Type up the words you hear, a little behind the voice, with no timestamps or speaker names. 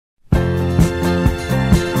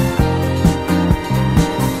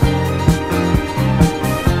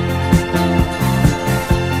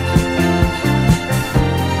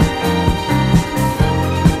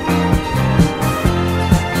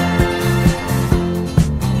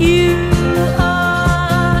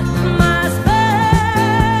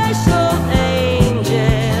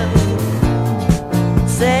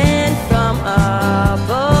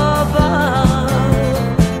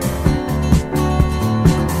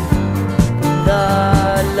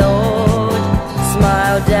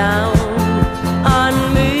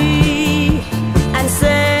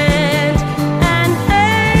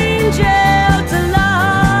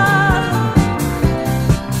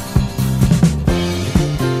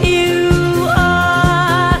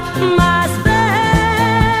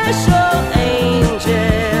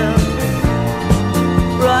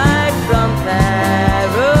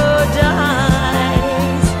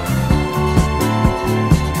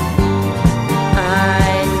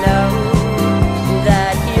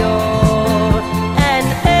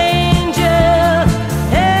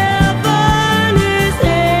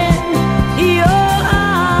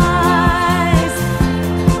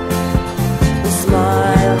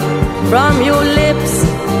from your lips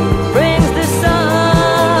brings the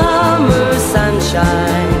summer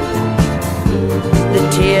sunshine. The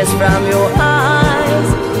tears from your eyes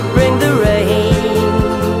bring the rain.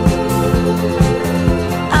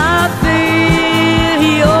 I feel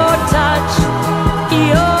your touch,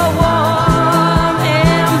 your warm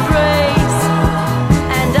embrace,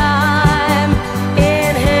 and I'm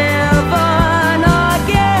in heaven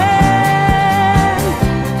again.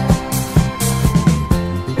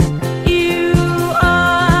 You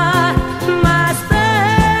are my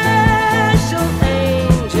special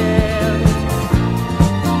angel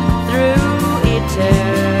through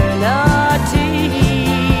eternity.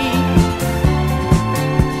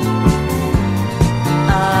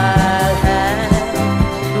 I'll have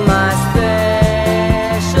my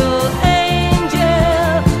special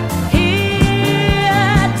angel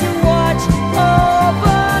here to watch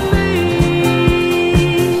over me.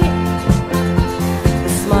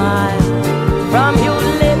 The smile from your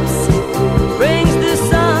lips brings the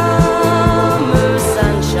summer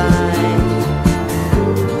sunshine.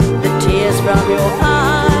 The tears from your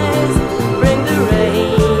eyes bring the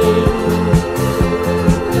rain.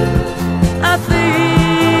 I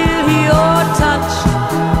feel your touch,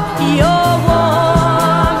 your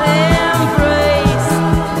warm embrace,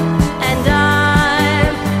 and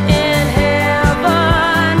I'm in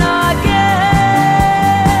heaven again.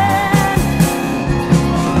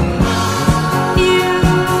 You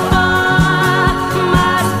are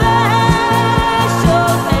my special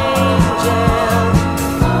angel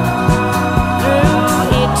through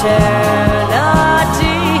eternity.